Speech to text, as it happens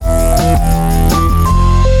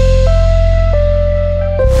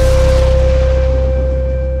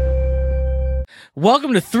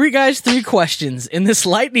Welcome to Three Guys, Three Questions. In this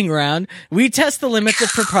lightning round, we test the limits of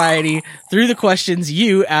propriety through the questions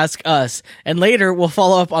you ask us. And later, we'll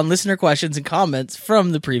follow up on listener questions and comments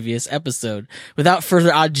from the previous episode. Without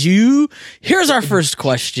further ado, here's our first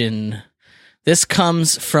question. This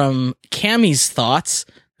comes from Cammie's Thoughts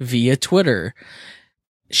via Twitter.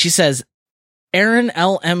 She says, Aaron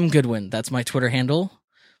L.M. Goodwin. That's my Twitter handle.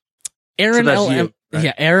 Aaron L.M. Right?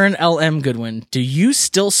 Yeah, Aaron L.M. Goodwin. Do you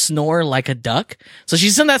still snore like a duck? So she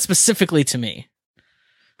sent that specifically to me.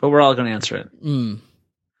 But we're all going to answer it.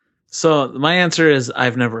 So my answer is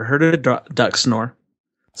I've never heard a duck snore.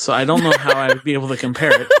 So I don't know how I would be able to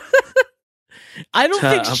compare it I don't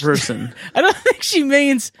think a person. I don't think she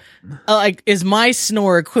means, is my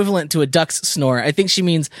snore equivalent to a duck's snore? I think she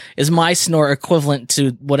means, is my snore equivalent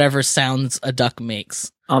to whatever sounds a duck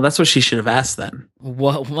makes? Oh, that's what she should have asked then.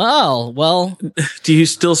 Well. Do you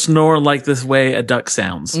still snore like this way a duck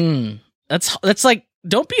sounds? That's like,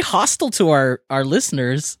 don't be hostile to our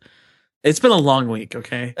listeners. It's been a long week,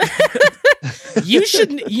 okay? You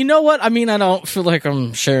should, you know what? I mean, I don't feel like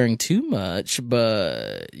I'm sharing too much,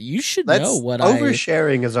 but you should know what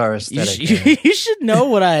oversharing is our aesthetic. You should know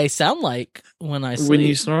what I sound like when I sleep. When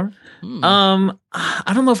you snore?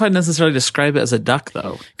 I don't know if I'd necessarily describe it as a duck,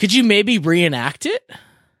 though. Could you maybe reenact it?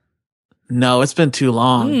 No, it's been too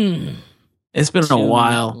long. It's been a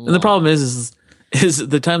while. Long. And the problem is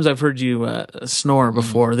the times I've heard you snore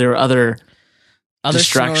before, there are other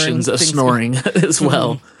distractions of snoring as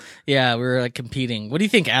well. Yeah, we were like competing. What do you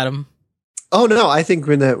think, Adam? Oh no, I think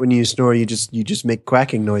when you snore, you just make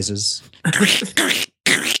quacking noises.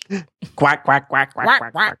 Quack quack quack quack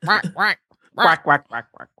quack quack quack quack quack quack quack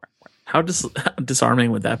quack. How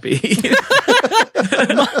disarming would that be?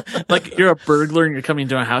 Like you're a burglar and you're coming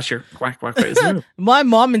into a house, you're quack quack quack. My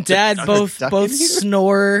mom and dad both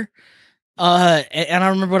snore. And I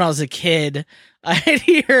remember when I was a kid, I'd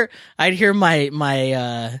hear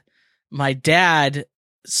my dad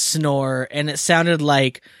snore, and it sounded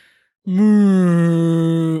like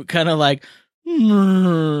kind of like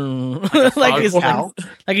like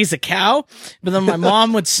he's a cow. But then my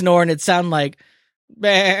mom would snore, and it sounded like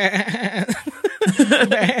and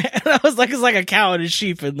I was like, it's like a cow and a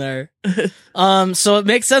sheep in there. So it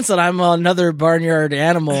makes sense that I'm another barnyard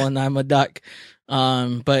animal and I'm a duck.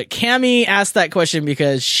 But Cammie asked that question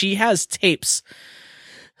because she has tapes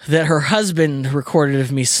that her husband recorded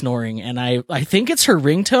of me snoring, and I think it's her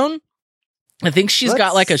ringtone. I think she's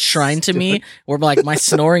got like a shrine to me where like my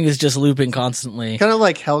snoring is just looping constantly. Kind of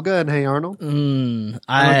like Helga and Hey Arnold. I don't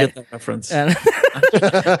get that reference. I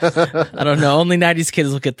don't know. Only 90s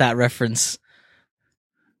kids will get that reference.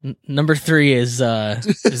 Number 3 is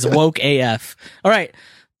woke AF. All right.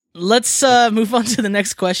 Let's move on to the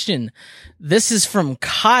next question. This is from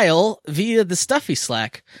Kyle via the Stuffy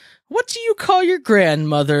Slack. What do you call your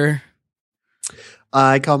grandmother?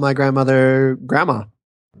 I call my grandmother Grandma.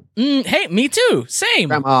 Hey, me too. Same.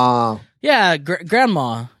 Grandma. Yeah,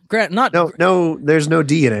 Grandma. No, there's no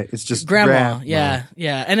D in it. It's just Grandma. Yeah.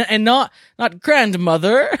 And not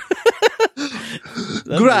grandmother.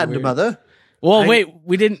 Grandmother. Well, wait,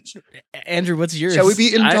 we didn't. Andrew, what's yours? Shall we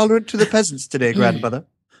be intolerant to the peasants today, grandmother?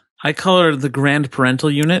 I call her the grand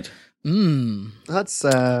parental unit. That's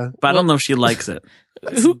but I don't know if she likes it.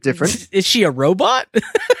 That's different. Is she a robot?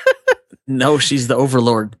 No, she's the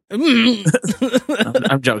overlord.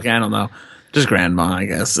 I'm joking. I don't know. Just grandma, I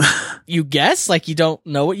guess. You guess? Like you don't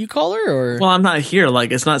know what you call her, or? Well, I'm not here.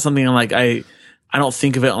 Like it's not something I'm like I don't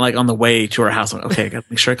think of it like on the way to her house. I'm like, okay, I gotta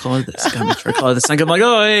make sure I call her this. Gotta make sure I call her this. I'm like,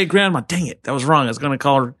 oh, hey, grandma. Dang it, that was wrong. I was gonna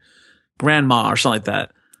call her grandma or something like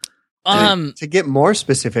that. To get more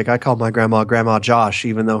specific, I call my Grandma Josh,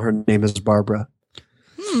 even though her name is Barbara.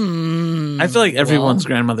 I feel like everyone's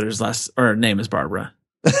grandmother's name is Barbara.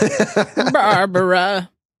 Barbara.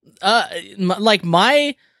 Like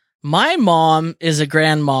my mom is a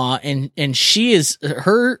grandma, and she is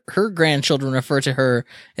her grandchildren refer to her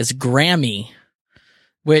as Grammy,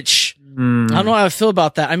 which I don't know how I feel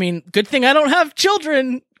about that. I mean, good thing I don't have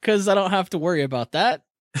children because I don't have to worry about that.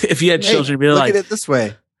 If you had children, you'd be look like, at it this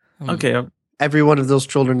way. Okay. Every one of those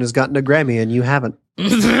children has gotten a Grammy and you haven't.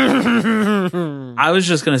 I was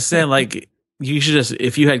just going to say, like, you should just,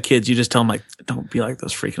 if you had kids, you just tell them, like, don't be like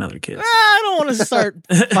those freaking other kids. I don't want to start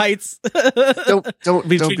fights. Don't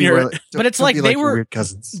be but it's like they were weird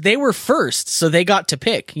cousins. They were first, so they got to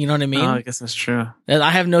pick. You know what I mean? Oh, I guess that's true. And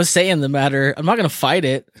I have no say in the matter. I'm not going to fight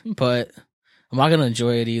it, but I'm not going to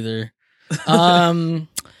enjoy it either.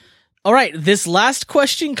 All right, this last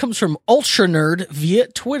question comes from Ultra Nerd via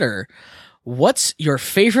Twitter. what's your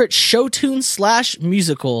favorite show tune /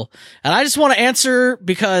 musical? And I just want to answer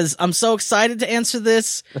because I'm so excited to answer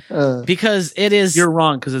this because it is. You're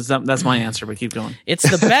wrong because that's my answer, but keep going. It's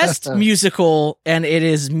the best musical, and it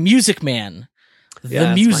is Music Man.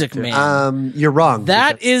 The Music Man. You're wrong.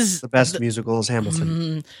 That is the best musical is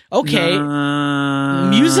Hamilton. Okay.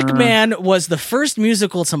 Music Man was the first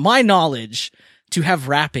musical, to my knowledge, to have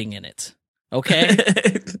rapping in it. Okay.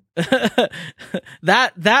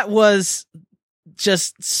 that was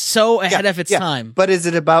just so ahead of its time. But is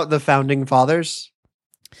it about the founding fathers?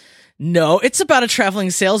 No, it's about a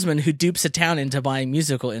traveling salesman who dupes a town into buying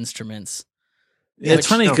musical instruments. It's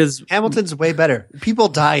funny because Hamilton's way better. People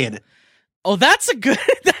die in it. Oh, that's a good.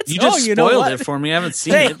 You just spoiled it for me. I haven't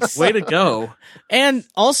seen it. Way to go! And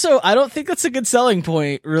also, I don't think that's a good selling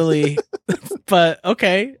point, really. But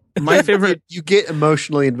okay. My favorite. You get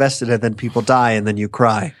emotionally invested, and then people die, and then you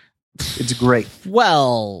cry. It's great.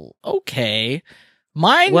 Well, okay.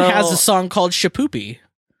 Mine has a song called Shapoopy.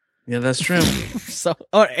 Yeah, that's true. So,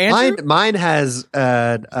 Andrew? Mine has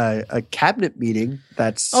a cabinet meeting.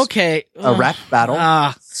 That's okay. A rap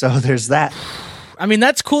battle. So there's that. I mean,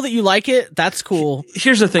 that's cool that you like it. That's cool.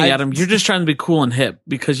 Here's the thing, Adam. You're just trying to be cool and hip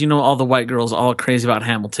because you know all the white girls all crazy about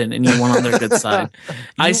Hamilton, and you want on their good side.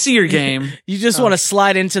 I see your game. You just want to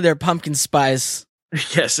slide into their pumpkin spice.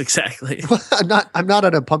 Yes, exactly. I'm not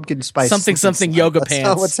at a pumpkin spice. Something yoga That's pants.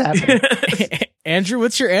 not what's happening. Andrew,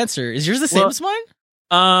 what's your answer? Is yours the same as mine?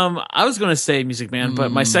 I was going to say Music Man,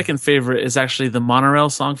 but my second favorite is actually the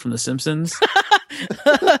Monorail song from The Simpsons,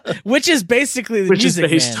 which is basically the Music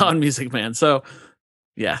is based Man. on Music Man. So,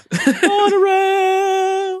 yeah.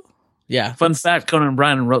 Monorail. Yeah. Fun fact: Conan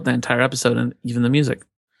O'Brien wrote the entire episode and even the music.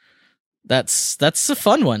 That's a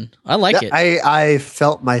fun one. I like it. I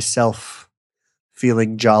felt myself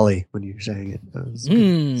feeling jolly when you were saying it. That was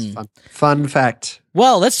it's fun. Fun fact.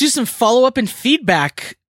 Well, let's do some follow up and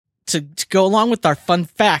feedback to go along with our fun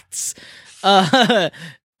facts.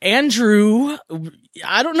 Andrew,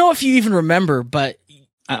 I don't know if you even remember, but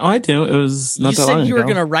I do. It was not that long ago. You said you were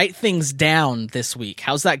going to write things down this week.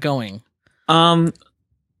 How's that going?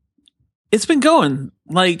 It's been going.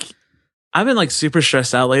 Like, I've been like super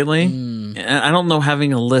stressed out lately. And I don't know,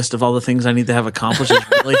 having a list of all the things I need to have accomplished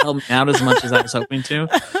has really helped me out as much as I was hoping to.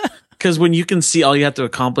 Because when you can see all you have to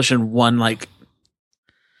accomplish in one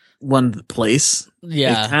place,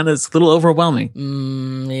 it kind of is a little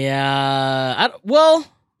overwhelming. Yeah.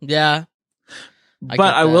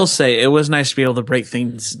 I will say it was nice to be able to break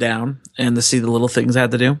things down and to see the little things I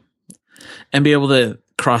had to do and be able to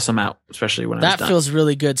cross them out, especially when I was done. That feels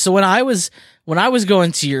really good. So when I was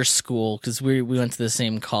going to your school, because we went to the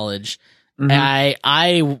same college, I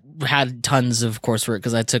had tons of coursework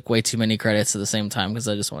because I took way too many credits at the same time because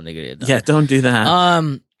I just wanted to get it done. Yeah, don't do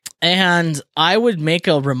that. And I would make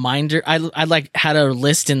a reminder. I like had a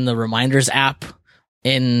list in the reminders app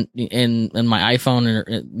in my iPhone or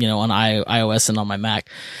on iOS and on my Mac.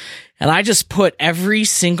 And I just put every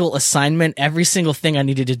single assignment, every single thing I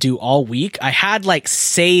needed to do all week. I had like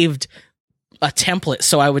saved a template,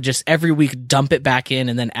 so I would just every week dump it back in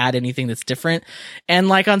and then add anything that's different. And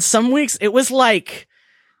like on some weeks, it was like,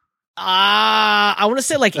 I want to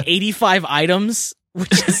say like 85 items,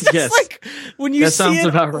 which is just like when you see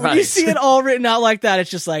it, when you see it all written out like that, it's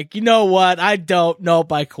just like, you know what? I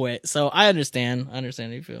quit. So I understand how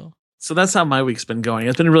you feel. So that's how my week's been going.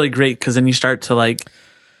 It's been really great because then you start to like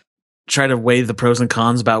try to weigh the pros and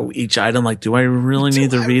cons about each item. Like, do I really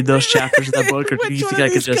need to read those chapters of that book, or do you think I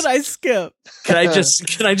could just? Can I skip? Can I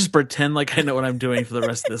just pretend like I know what I'm doing for the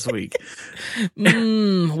rest of this week?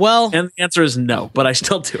 Well, and the answer is no, but I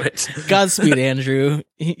still do it. Godspeed, Andrew.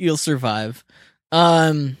 You'll survive.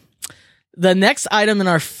 The next item in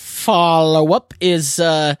our follow up is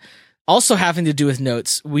also having to do with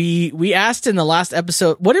notes. We asked in the last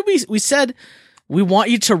episode, what did we said? We want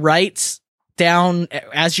you to write down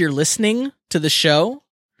as you're listening to the show.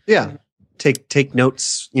 Yeah. Take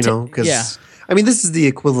notes, because I mean, this is the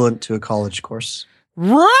equivalent to a college course.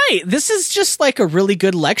 Right. This is just like a really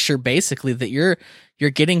good lecture, basically, that you're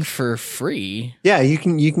getting for free. Yeah, you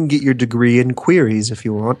can get your degree in queries if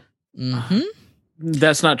you want. Mm-hmm.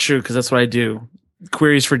 That's not true, because that's what I do.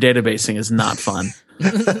 Queries for databasing is not fun.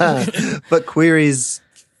 But queries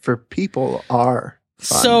for people are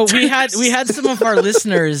fun. So we had some of our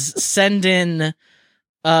listeners send in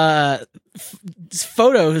photos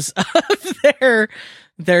of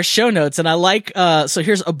their show notes, and I like so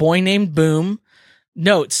here's a boy named Boom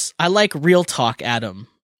notes. I like Real Talk Adam.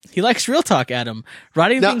 He likes Real Talk Adam.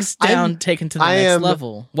 Writing things down taken to the next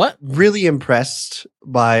level. What? Really impressed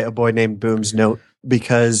by a boy named Boom's note.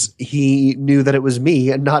 because he knew that it was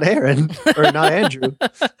me and not Aaron or not Andrew.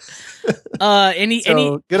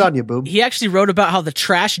 Good on you, Boom. He actually wrote about how the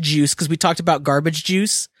trash juice, because we talked about garbage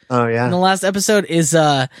juice. Oh yeah. In the last episode, is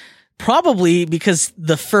probably because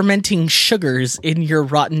the fermenting sugars in your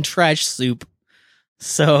rotten trash soup.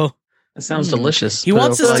 So that sounds delicious. He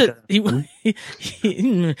wants us to he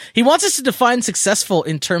wants us to define successful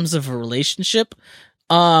in terms of a relationship,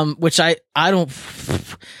 which I don't.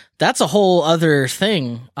 That's a whole other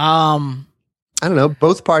thing. I don't know.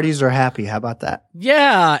 Both parties are happy. How about that?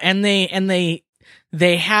 Yeah, and they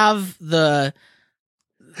have the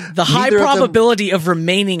high probability of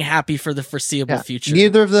remaining happy for the foreseeable future.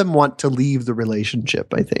 Neither of them want to leave the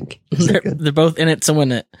relationship, I think. They're both in it to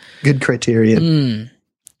win it. Good criterion.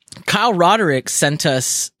 Kyle Roderick sent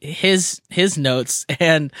us his notes,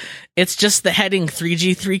 and it's just the heading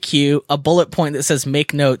 3G3Q, a bullet point that says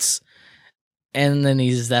make notes, and then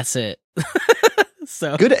that's it.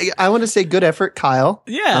 So good. I want to say good effort, Kyle.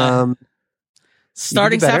 Yeah.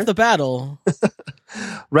 Starting's half the battle.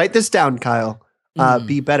 Write this down, Kyle.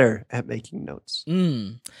 Be better at making notes.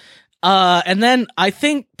 And then I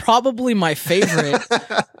think probably my favorite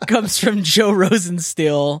comes from Joe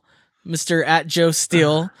Rosensteel, Mr. at Joe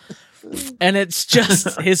Steele. And it's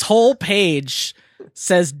just his whole page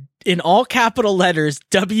says in all capital letters,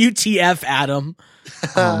 WTF, Adam.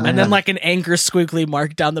 And then like an anger squiggly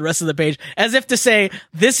mark down the rest of the page, as if to say,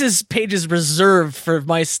 this page is reserved for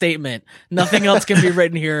my statement. Nothing else can be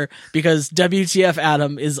written here because WTF,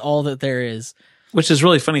 Adam is all that there is. Which is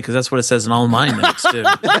really funny because that's what it says in all my notes too.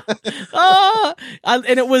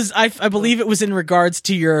 And it was, I believe it was in regards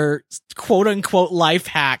to your quote unquote life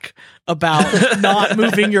hack about not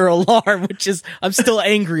moving your alarm, which is, I'm still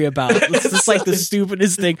angry about. It's just like the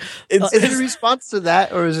stupidest thing. Is it a response to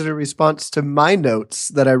that, or is it a response to my notes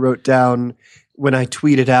that I wrote down when I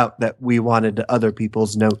tweeted out that we wanted other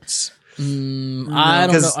people's notes? I don't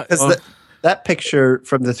know. Because that picture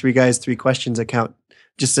from the 3 Guys 3 Questions account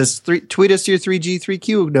just says tweet us your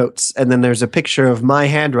 3G3Q notes, and then there's a picture of my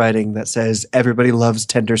handwriting that says everybody loves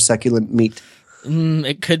tender succulent meat.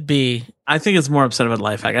 It could be. I think it's more upset about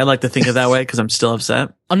life hack. I like to think of that way because I'm still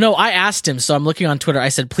upset. Oh no, I asked him, so I'm looking on Twitter. I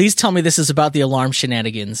said, please tell me this is about the alarm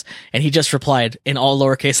shenanigans. And he just replied in all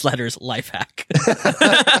lowercase letters, life hack.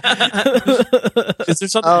 Is there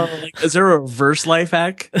something is there a reverse life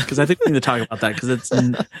hack? Because I think we need to talk about that because it's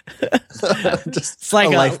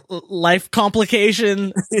like a life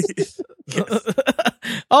complication.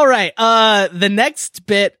 All right. The next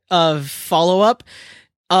bit of follow-up,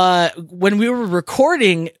 when we were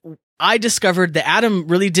recording, I discovered that Adam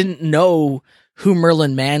really didn't know who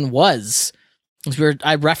Merlin Mann was.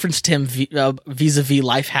 I referenced him vis-a-vis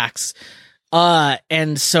life hacks.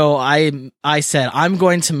 And so I said, I'm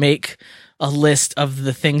going to make a list of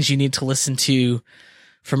the things you need to listen to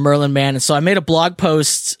for Merlin Mann. And so I made a blog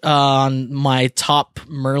post on my top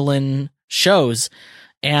Merlin shows,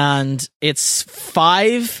 and it's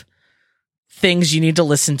 5 things you need to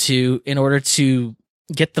listen to in order to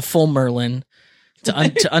get the full Merlin,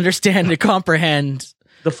 to understand and comprehend.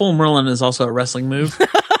 The full Merlin is also a wrestling move.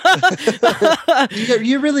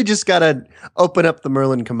 You really just gotta open up the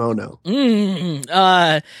Merlin kimono. And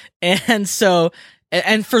so,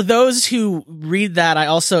 and for those who read that, I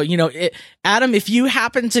also, Adam, if you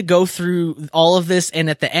happen to go through all of this and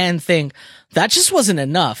at the end think that just wasn't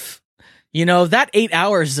enough, that 8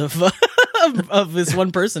 hours of of this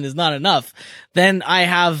one person is not enough, then I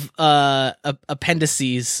have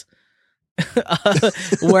appendices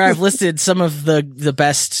where I've listed some of the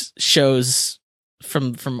best shows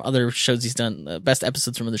from other shows he's done, best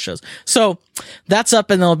episodes from other shows. So that's up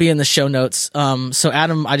and they'll be in the show notes. So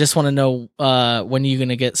Adam, I just want to know when are you going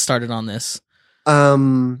to get started on this? I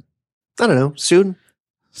don't know, soon.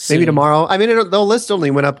 Maybe tomorrow. I mean, the list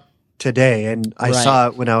only went up today, and I saw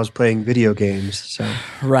it when I was playing video games. So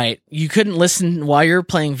right, you couldn't listen while you're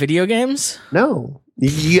playing video games. No.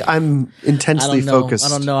 I'm intensely focused. I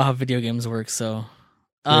don't know how video games work, so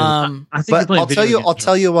I think but I'll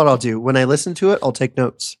tell you what I'll do. When I listen to it, I'll take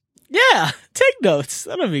notes. Yeah, take notes.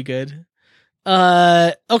 That'll be good.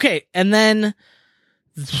 Okay, and then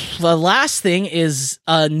the last thing is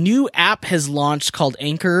a new app has launched called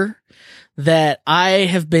Anchor that I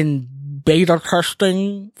have been beta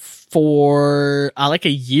testing for like a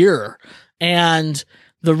year. And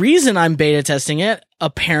the reason I'm beta testing it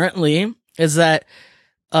apparently is that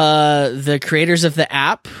the creators of the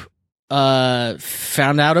app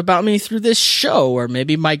found out about me through this show, or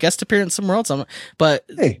maybe my guest appearance somewhere else.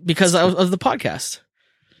 Because of the podcast.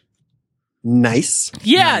 Nice.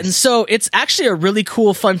 Yeah. Nice. And so it's actually a really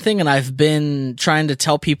cool, fun thing. And I've been trying to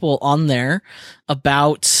tell people on there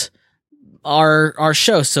about our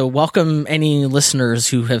show. So welcome any listeners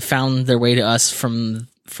who have found their way to us from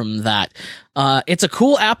that. It's a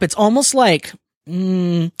cool app. It's almost like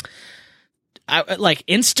like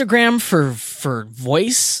Instagram for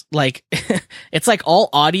voice. Like it's like all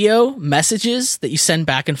audio messages that you send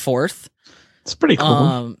back and forth. It's pretty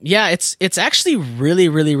cool. Yeah, it's actually really,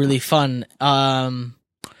 really, really fun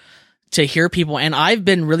to hear people, and I've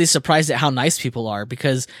been really surprised at how nice people are,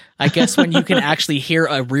 because I guess when you can actually hear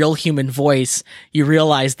a real human voice, you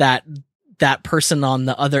realize that that person on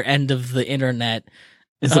the other end of the internet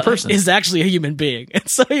is the person is actually a human being, and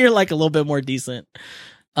so you're like a little bit more decent.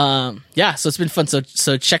 Yeah, so it's been fun.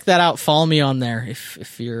 So check that out. Follow me on there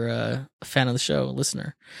if you're a fan of the show, a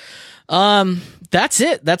listener. That's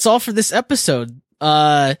it. That's all for this episode.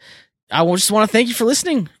 I just want to thank you for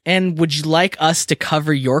listening. And would you like us to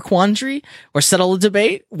cover your quandary or settle a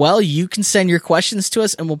debate? Well, you can send your questions to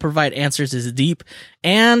us and we'll provide answers as deep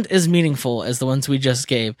and as meaningful as the ones we just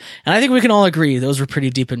gave. And I think we can all agree those were pretty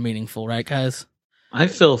deep and meaningful, right, guys? I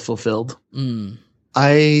feel fulfilled. Yes.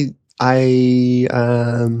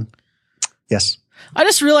 I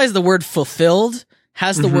just realized the word fulfilled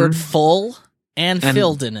has the word full and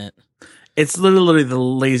filled in it. It's literally the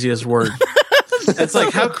laziest word. It's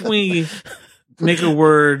like, how can we make a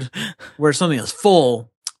word where something is full,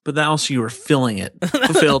 but then also you are filling it?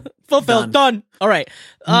 Fulfilled. Done. All right.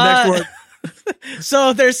 Next word.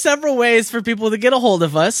 So there's several ways for people to get a hold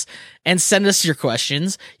of us and send us your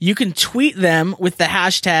questions. You can tweet them with the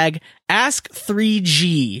hashtag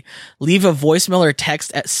Ask3G. Leave a voicemail or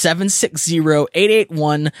text at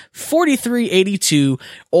 760-881-4382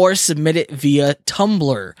 or submit it via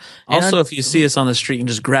Tumblr. Also, if you see us on the street, you can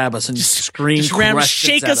just grab us and just scream,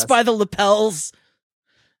 shake us by the lapels.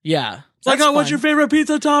 Yeah. Like, what's your favorite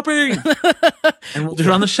pizza topping? And we'll do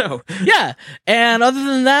it on the show. Yeah. And other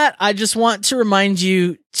than that, I just want to remind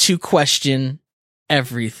you to question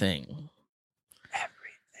everything.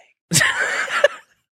 Everything.